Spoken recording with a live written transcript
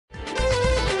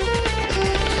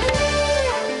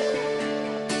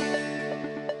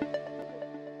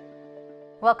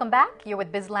Welcome back. You're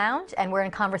with Biz Lounge, and we're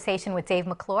in conversation with Dave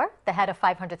McClure, the head of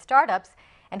 500 Startups.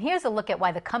 And here's a look at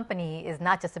why the company is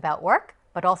not just about work,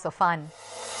 but also fun.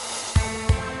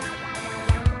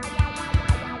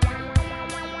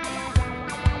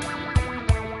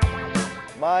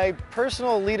 My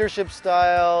personal leadership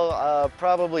style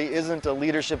probably isn't a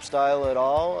leadership style at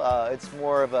all. It's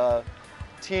more of a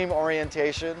team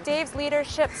orientation. Dave's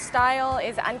leadership style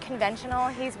is unconventional.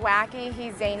 He's wacky,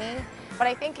 he's zany, but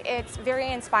I think it's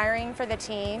very inspiring for the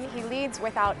team. He leads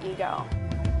without ego.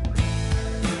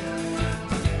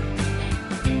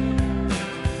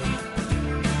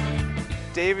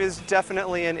 Dave is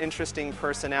definitely an interesting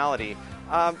personality.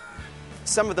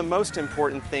 Some of the most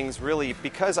important things, really,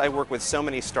 because I work with so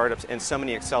many startups and so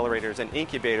many accelerators and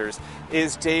incubators,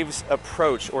 is Dave's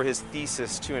approach or his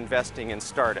thesis to investing in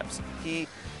startups. He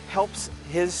helps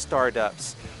his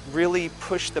startups really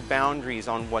push the boundaries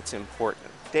on what's important.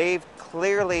 Dave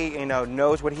clearly,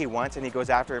 knows what he wants, and he goes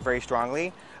after it very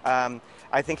strongly.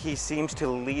 I think he seems to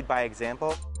lead by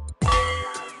example.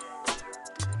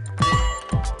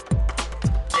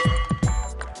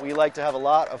 We like to have a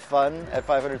lot of fun at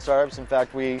 500 Startups. In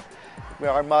fact,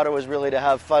 our motto is really to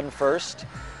have fun first.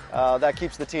 That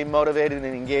keeps the team motivated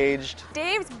and engaged.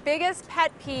 Dave's biggest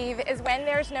pet peeve is when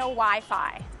there's no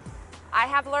Wi-Fi. I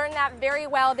have learned that very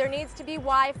well. There needs to be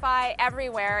Wi-Fi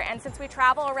everywhere, and since we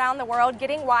travel around the world,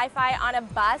 getting Wi-Fi on a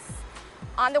bus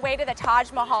on the way to the Taj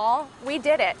Mahal, we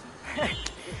did it.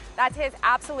 That's his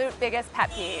absolute biggest pet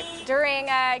peeve. During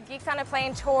a Geeks on a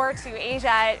Plane tour to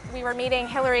Asia, we were meeting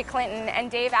Hillary Clinton,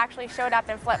 and Dave actually showed up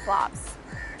in flip-flops.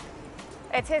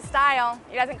 It's his style.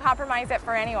 He doesn't compromise it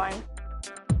for anyone.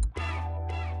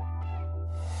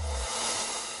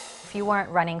 If you weren't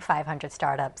running 500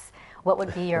 Startups, what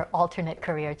would be your alternate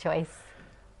career choice?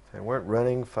 If I weren't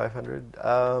running 500,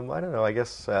 I don't know. I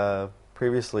guess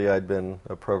previously I'd been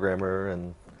a programmer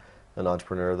and an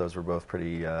entrepreneur. Those were both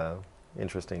pretty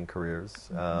interesting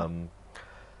careers.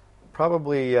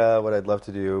 Probably what I'd love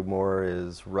to do more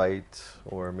is write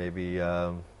or maybe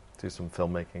do some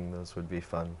filmmaking. Those would be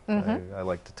fun. I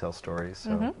like to tell stories,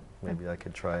 so maybe I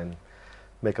could try and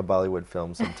make a Bollywood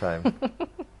film sometime.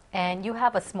 And you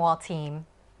have a small team,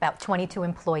 about 22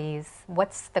 employees.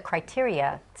 What's the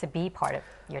criteria to be part of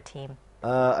your team?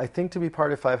 I think to be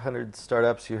part of 500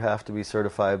 Startups, you have to be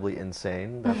certifiably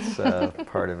insane. That's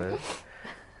part of it.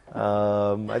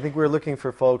 I think we're looking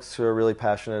for folks who are really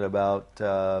passionate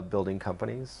about building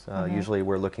companies. Usually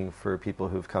we're looking for people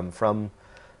who've come from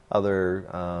other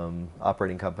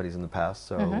operating companies in the past.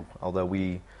 So although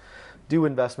we do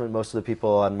investment, most of the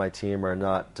people on my team are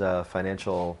not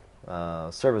financial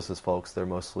services folks. They're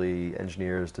mostly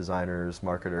engineers, designers,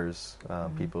 marketers,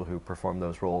 people who perform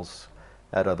those roles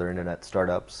at other internet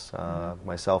startups.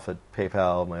 Myself at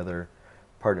PayPal, my other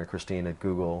partner Christine at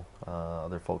Google,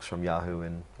 other folks from Yahoo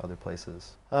and other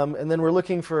places. And then we're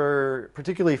looking for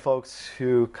particularly folks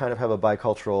who kind of have a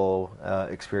bicultural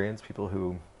experience, people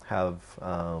who have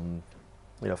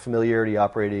familiarity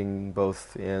operating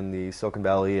both in the Silicon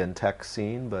Valley and tech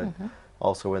scene, but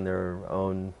also in their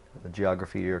own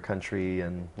geography or country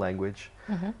and language.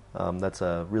 That's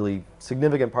a really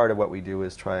significant part of what we do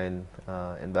is try and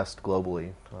invest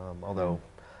globally, although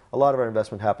a lot of our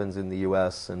investment happens in the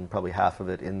U.S. and probably half of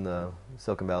it in the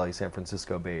Silicon Valley, San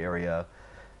Francisco Bay Area.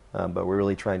 But we're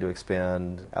really trying to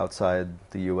expand outside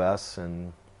the U.S.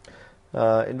 and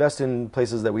invest in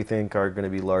places that we think are going to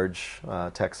be large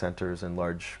tech centers and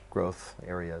large growth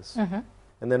areas.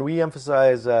 And then we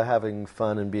emphasize having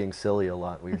fun and being silly a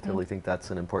lot. We really think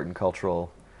that's an important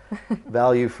cultural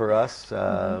value for us.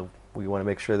 We want to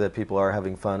make sure that people are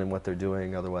having fun in what they're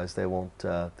doing. Otherwise, they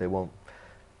won't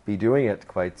be doing it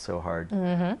quite so hard.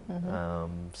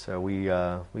 So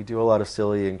we do a lot of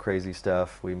silly and crazy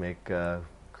stuff. We make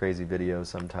crazy videos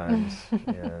sometimes,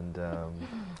 and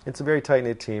it's a very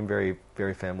tight-knit team, very,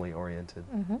 very family-oriented.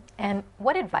 And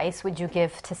what advice would you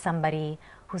give to somebody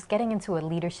who's getting into a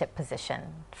leadership position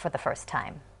for the first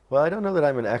time? Well, I don't know that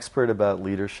I'm an expert about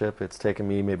leadership. It's taken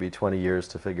me maybe 20 years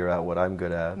to figure out what I'm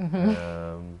good at.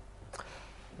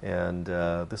 And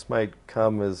this might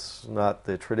come as not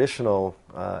the traditional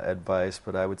advice,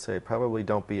 but I would say probably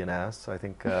don't be an ass. I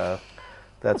think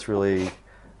that's really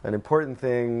an important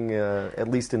thing, at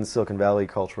least in Silicon Valley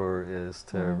culture, is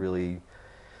to really,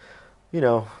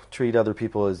 treat other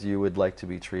people as you would like to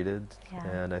be treated. Yeah.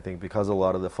 And I think because a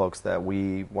lot of the folks that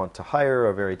we want to hire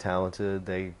are very talented,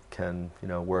 they can,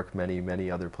 work many,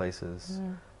 many other places.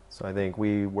 So I think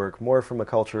we work more from a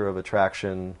culture of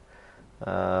attraction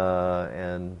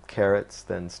and carrots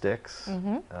than sticks.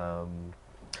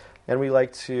 And we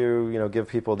like to, give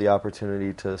people the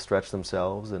opportunity to stretch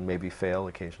themselves and maybe fail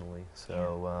occasionally.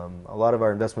 So a lot of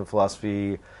our investment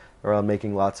philosophy around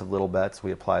making lots of little bets,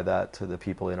 we apply that to the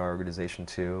people in our organization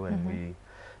too, and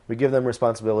we give them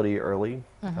responsibility early.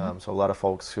 So a lot of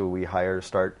folks who we hire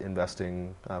start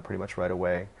investing pretty much right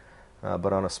away,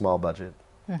 but on a small budget.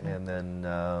 And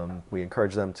then we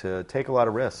encourage them to take a lot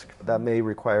of risk. That may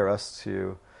require us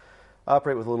to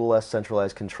operate with a little less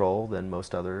centralized control than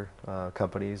most other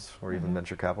companies or even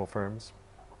venture capital firms.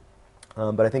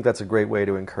 But I think that's a great way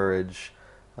to encourage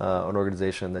an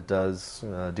organization that does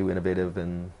do innovative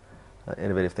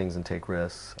things and take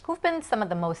risks. Who've been some of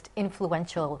the most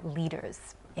influential leaders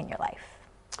in your life?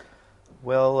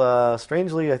 Well,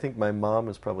 strangely, I think my mom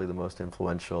is probably the most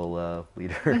influential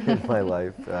leader in my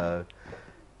life.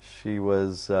 She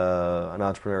was an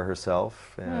entrepreneur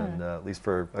herself, and at least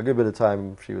for a good bit of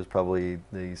time, she was probably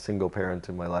the single parent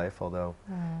in my life, although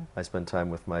I spent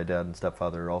time with my dad and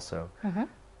stepfather also.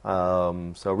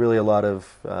 So really a lot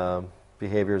of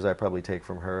behaviors I probably take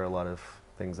from her, a lot of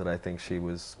things that I think she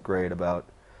was great about,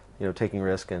 taking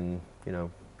risk and,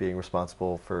 being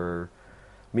responsible for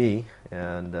me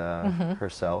and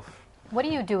herself. What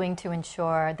are you doing to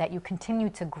ensure that you continue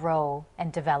to grow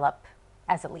and develop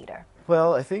as a leader?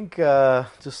 Well, I think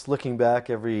just looking back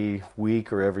every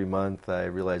week or every month, I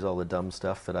realize all the dumb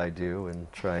stuff that I do and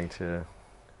trying to,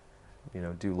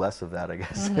 do less of that, I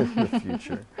guess, in the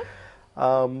future.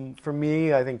 For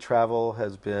me, I think travel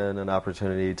has been an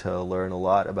opportunity to learn a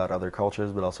lot about other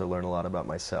cultures, but also learn a lot about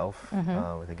myself.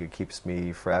 I think it keeps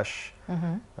me fresh,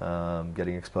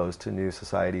 getting exposed to new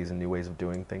societies and new ways of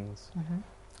doing things.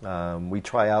 We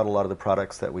try out a lot of the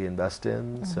products that we invest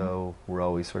in, so we're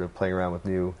always sort of playing around with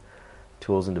new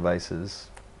tools and devices.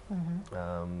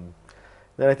 Then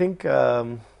I think,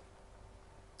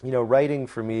 writing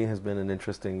for me has been an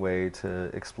interesting way to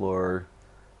explore,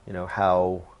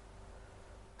 how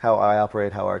I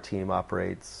operate, how our team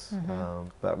operates.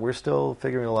 But we're still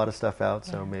figuring a lot of stuff out,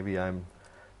 so maybe I'm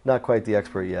not quite the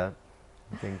expert yet.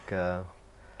 I think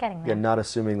Getting there. not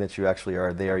assuming that you actually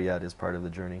are there yet is part of the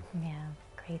journey. Yeah,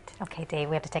 great. Okay, Dave,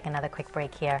 we have to take another quick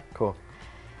break here. Cool.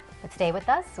 But stay with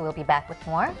us. We'll be back with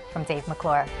more from Dave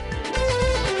McClure.